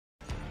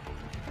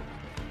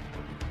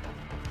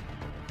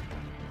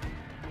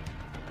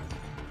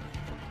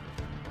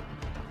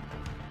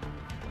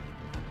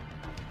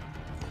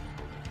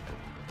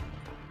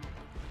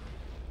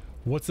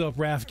What's up,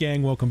 RAF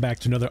gang? Welcome back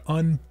to another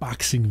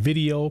unboxing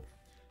video.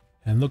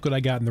 And look what I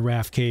got in the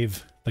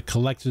RAFCAVE, the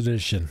collector's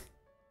edition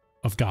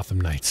of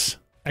Gotham Knights,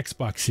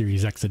 Xbox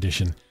Series X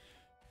edition.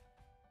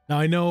 Now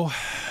I know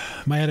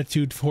my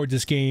attitude toward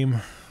this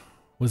game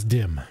was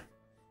dim.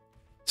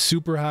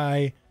 Super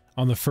high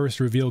on the first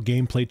reveal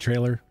gameplay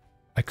trailer.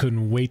 I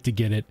couldn't wait to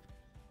get it.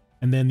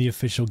 And then the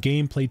official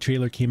gameplay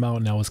trailer came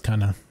out and I was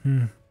kind of,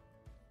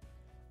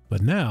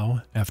 But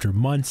now, after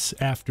months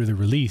after the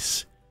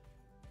release,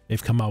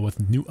 they've come out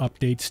with new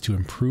updates to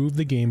improve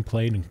the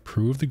gameplay and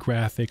improve the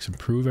graphics,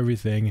 improve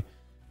everything. And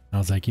I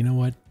was like, you know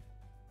what?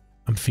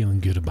 I'm feeling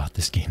good about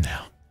this game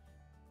now.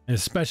 And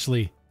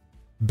especially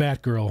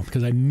Batgirl,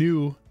 because I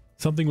knew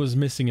something was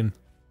missing in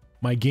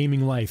my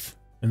gaming life,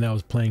 and that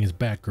was playing as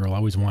Batgirl. I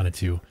always wanted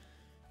to.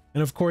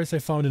 And of course, I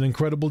found an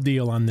incredible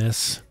deal on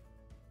this.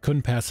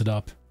 Couldn't pass it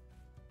up.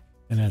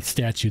 And that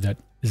statue that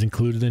is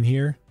included in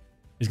here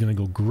is going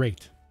to go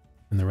great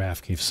in the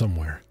RAFCAVE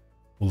somewhere.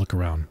 We'll look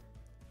around.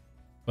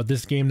 But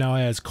this game now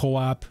has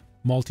co-op,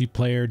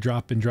 multiplayer,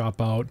 drop in,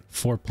 drop out,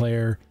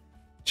 4-player,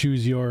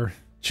 choose your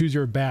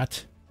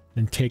bat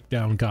and take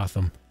down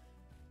Gotham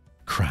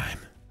crime.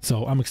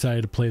 So I'm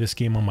excited to play this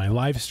game on my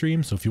live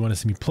stream. So if you want to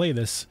see me play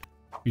this,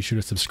 be sure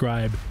to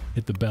subscribe,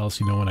 hit the bell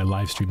so you know when I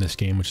live stream this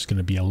game, which is going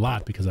to be a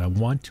lot because I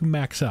want to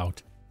max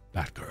out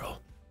Batgirl.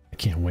 I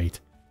can't wait.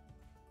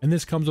 And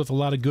this comes with a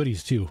lot of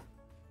goodies too.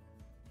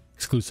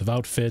 Exclusive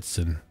outfits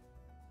and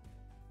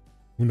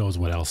who knows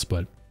what else,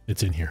 but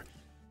it's in here.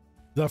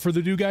 Without further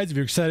ado, guys, if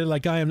you're excited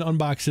like I am to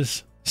unbox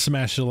this,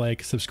 smash the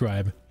like,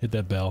 subscribe, hit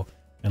that bell,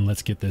 and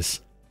let's get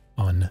this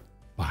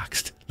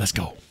unboxed. Let's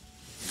go.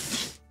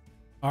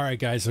 All right,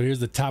 guys, so here's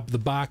the top of the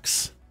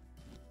box.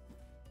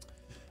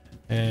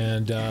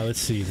 And let's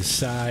see, the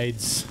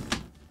sides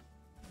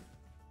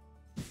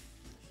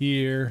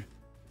here.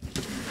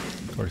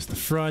 Of course, the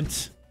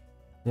front,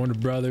 Warner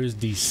Brothers,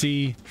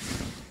 DC,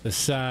 the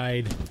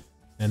side,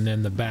 and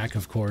then the back,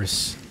 of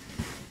course,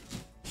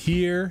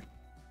 here.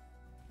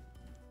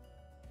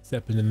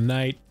 Step into the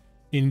night,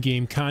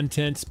 in-game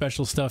content,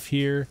 special stuff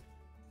here,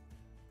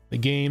 the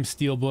game,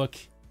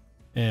 steelbook,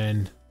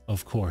 and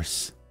of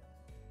course,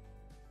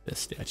 this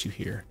statue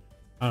here.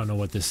 I don't know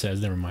what this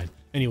says, never mind.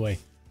 Anyway,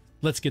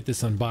 let's get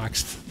this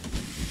unboxed.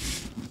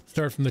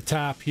 Start from the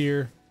top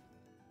here.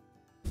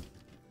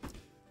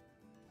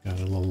 Got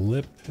a little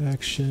lip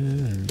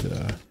action,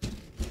 and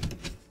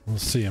we'll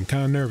see. I'm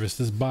kind of nervous.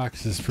 This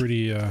box is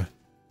pretty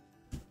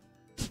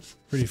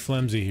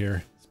flimsy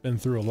here. It's been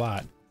through a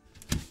lot.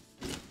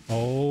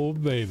 Oh,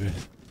 baby.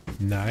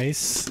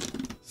 Nice.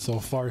 So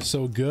far,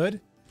 so good.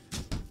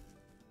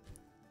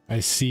 I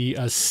see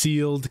a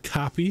sealed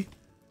copy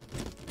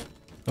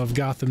of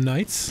Gotham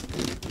Knights.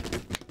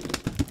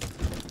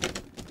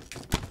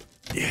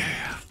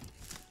 Yeah.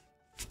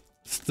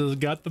 Still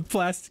got the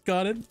plastic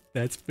on it.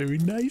 That's very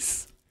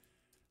nice.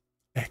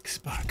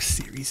 Xbox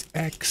Series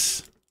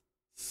X.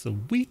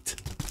 Sweet.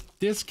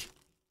 Disc.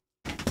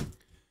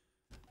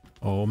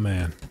 Oh,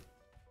 man.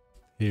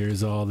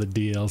 Here's all the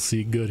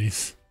DLC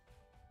goodies.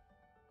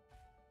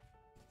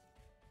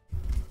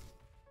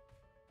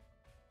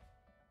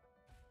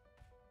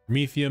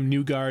 Prometheum,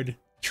 New Guard,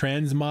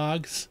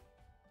 Transmogs,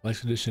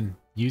 Collection Edition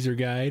User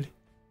Guide.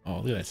 Oh,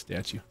 look at that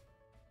statue.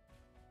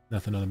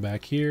 Nothing on the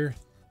back here.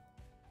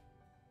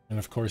 And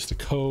of course the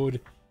code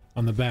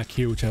on the back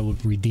here, which I will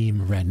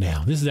redeem right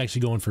now. This is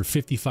actually going for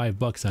 55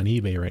 bucks on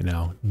eBay right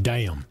now.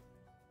 Damn.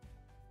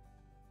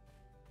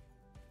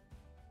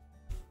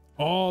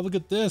 Oh, look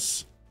at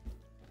this.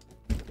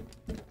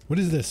 What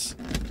is this?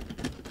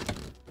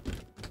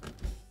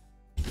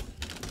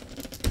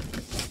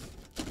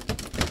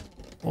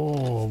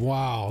 Oh,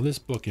 wow. This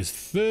book is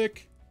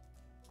thick.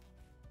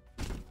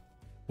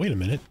 Wait a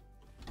minute.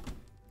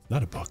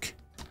 Not a book.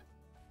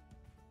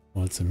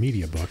 Well, it's a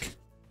media book.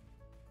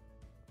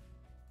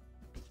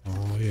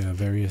 Oh, yeah.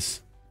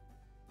 Various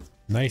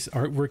nice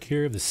artwork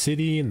here of the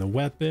city and the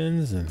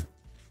weapons. And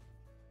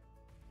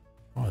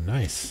oh,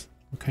 nice.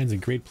 What kinds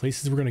of great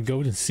places we're going to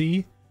go and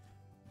see.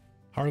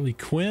 Harley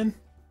Quinn.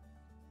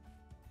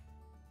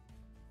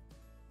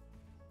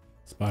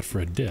 Spot for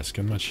a disc.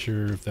 I'm not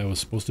sure if that was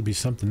supposed to be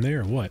something there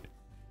or what.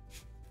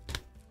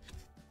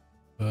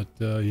 But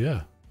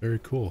yeah, very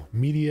cool.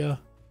 Media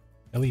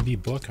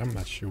LED book. I'm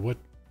not sure what.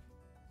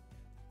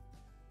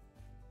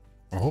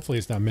 Well, hopefully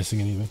it's not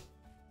missing anything.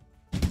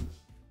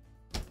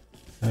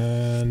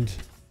 And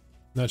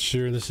not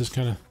sure. This is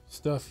kind of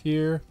stuff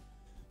here.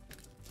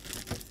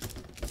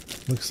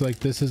 Looks like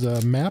this is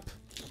a map.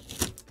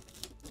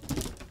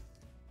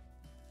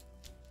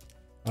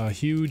 A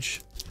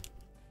huge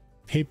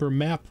paper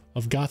map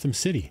of Gotham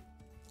City.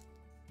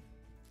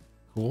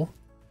 Cool.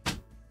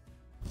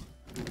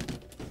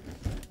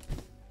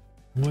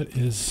 What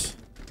is...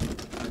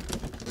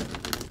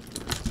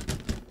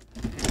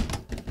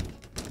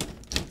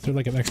 Is there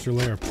like an extra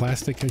layer of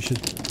plastic I should...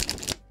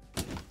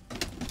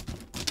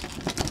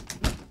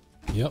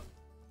 Yep.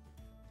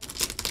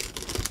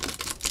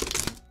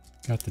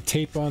 Got the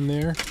tape on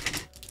there.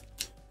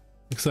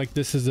 Looks like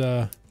this is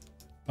a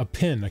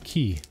pin, a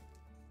key.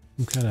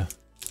 Some kind of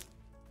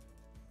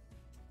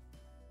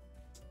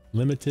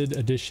limited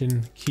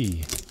edition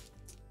key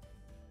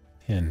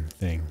pin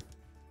thing.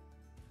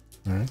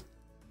 All right.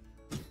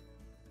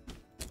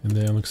 And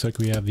then looks like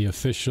we have the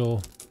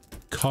official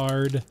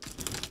card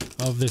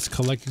of this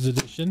collector's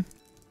edition.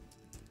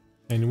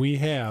 And we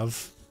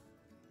have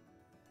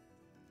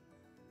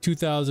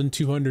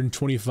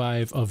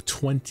 2,225 of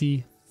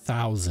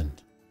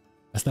 20,000.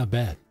 That's not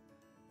bad.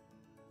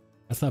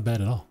 That's not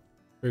bad at all.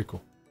 Very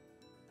cool.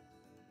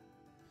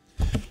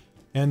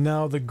 And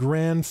now the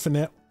grand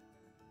finale.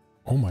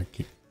 Oh my,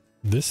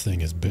 this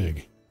thing is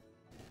big.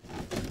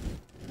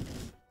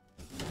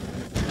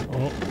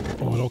 Oh,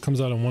 it all comes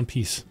out in one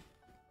piece.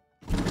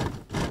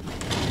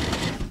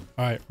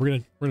 All right, we're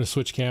gonna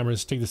switch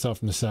cameras. Take this out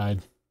from the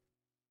side.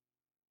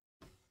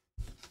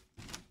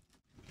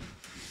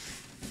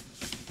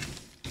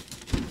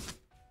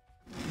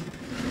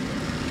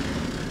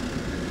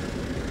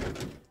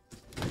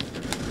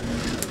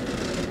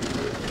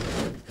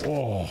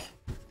 Oh.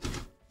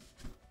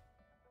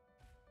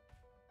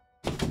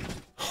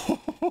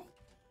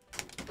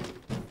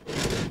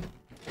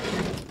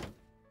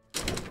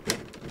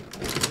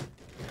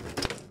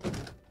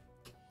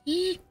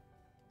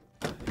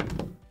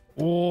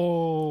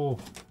 Oh,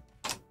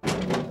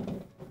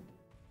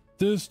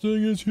 this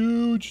thing is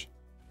huge.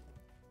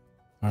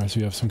 All right, so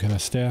we have some kind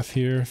of staff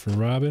here for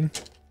Robin.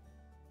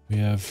 We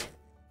have,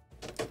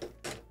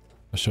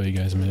 I'll show you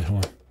guys in a minute.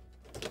 Hold on.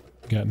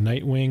 We got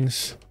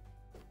Nightwing's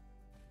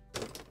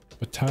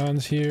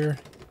batons here.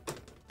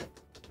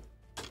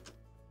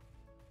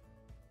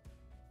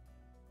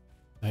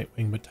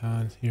 Nightwing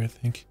batons here, I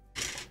think.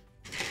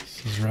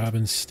 This is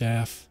Robin's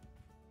staff.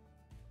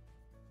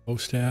 Bow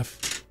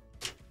staff.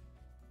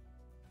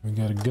 We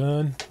got a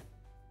gun.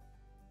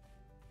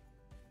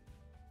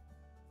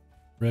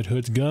 Red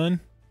Hood's gun.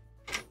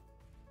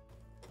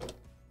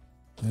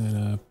 And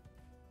a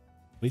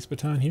police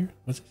baton here.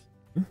 What's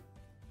this?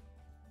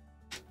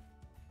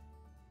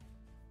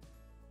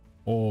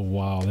 Oh,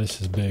 wow, this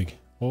is big.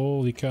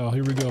 Holy cow,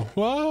 here we go.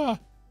 Ah!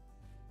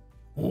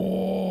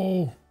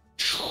 Oh!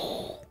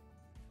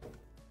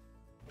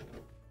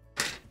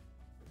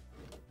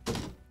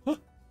 Huh.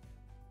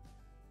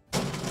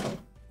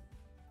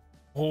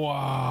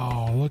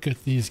 Wow, look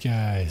at these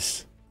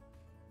guys.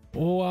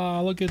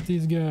 Wow, look at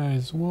these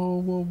guys. Whoa,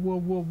 whoa, whoa,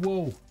 whoa,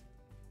 whoa.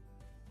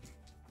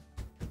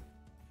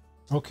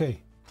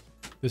 Okay,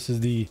 this is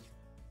the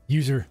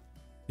user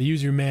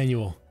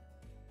manual,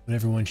 what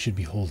everyone should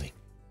be holding.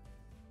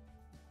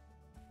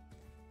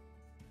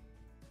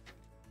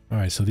 All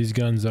right, so these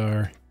guns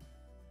are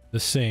the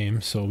same,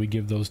 so we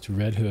give those to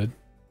Red Hood.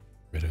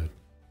 Red Hood.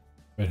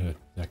 Red Hood,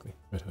 exactly.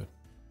 Red Hood.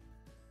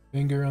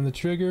 Finger on the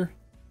trigger.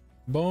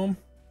 Boom.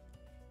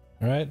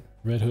 All right,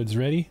 Red Hood's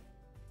ready.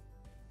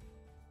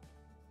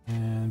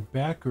 And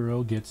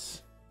Batgirl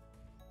gets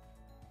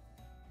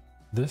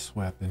this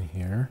weapon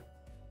here.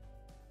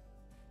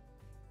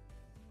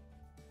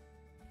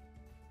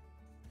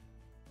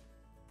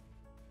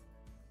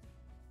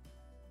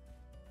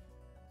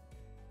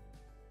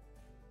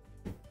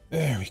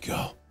 There we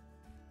go.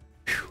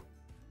 Whew.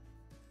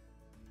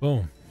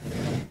 Boom.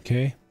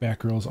 Okay,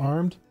 Batgirl's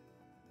armed.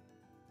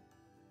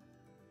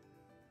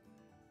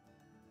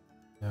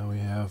 Now we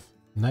have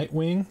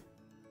Nightwing.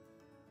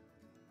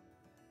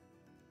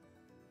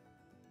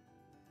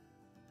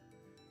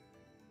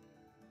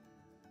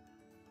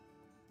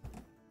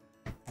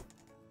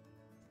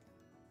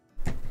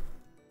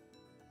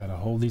 Gotta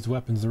hold these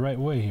weapons the right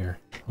way here.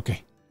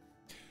 Okay.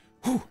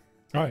 Whew.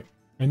 All right,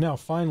 and now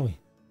finally,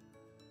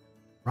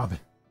 Robin.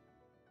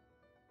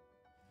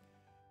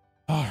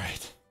 All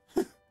right.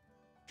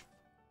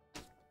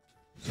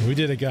 We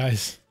did it,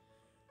 guys.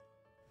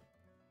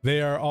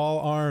 They are all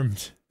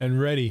armed and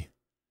ready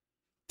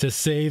to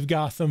save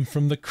Gotham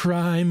from the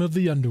crime of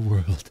the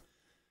underworld.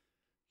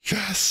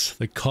 Yes!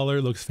 The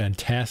color looks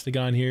fantastic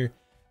on here.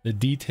 The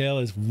detail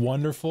is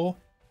wonderful.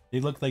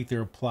 They look like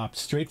they're plopped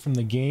straight from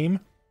the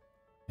game.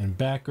 And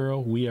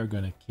Batgirl, we are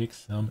going to kick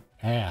some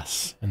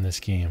ass in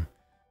this game.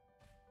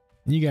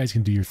 You guys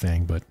can do your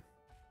thing, but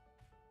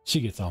she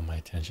gets all my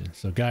attention.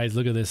 So guys,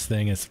 look at this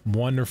thing. It's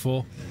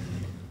wonderful.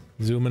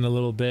 Zoom in a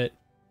little bit.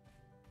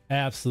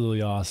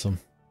 Absolutely awesome.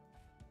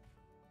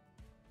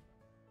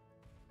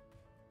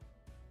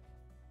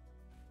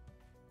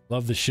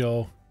 Love the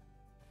show.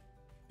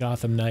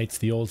 Gotham Knights,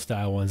 the old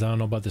style ones. I don't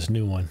know about this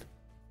new one.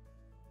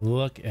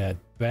 Look at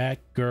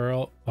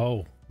Batgirl.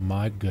 Oh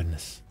my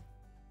goodness.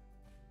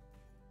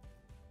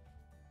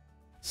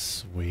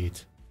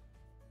 Sweet.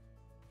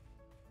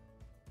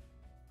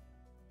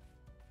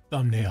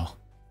 Thumbnail.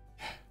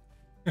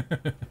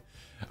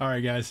 All right,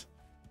 guys.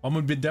 I'm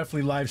gonna be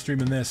definitely live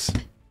streaming this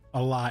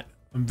a lot.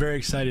 I'm very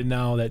excited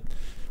now that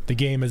the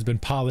game has been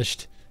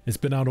polished. It's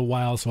been out a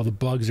while, so all the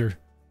bugs are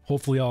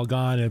hopefully all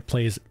gone, and it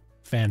plays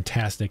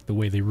fantastic the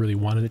way they really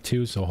wanted it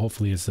to. So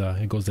hopefully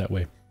it goes that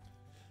way.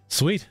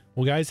 Sweet.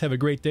 Well, guys, have a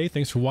great day.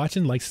 Thanks for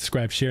watching. Like,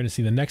 subscribe, share, and to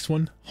see the next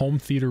one. Home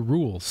theater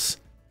rules.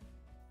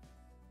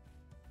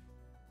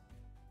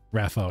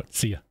 Raph out.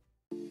 See ya.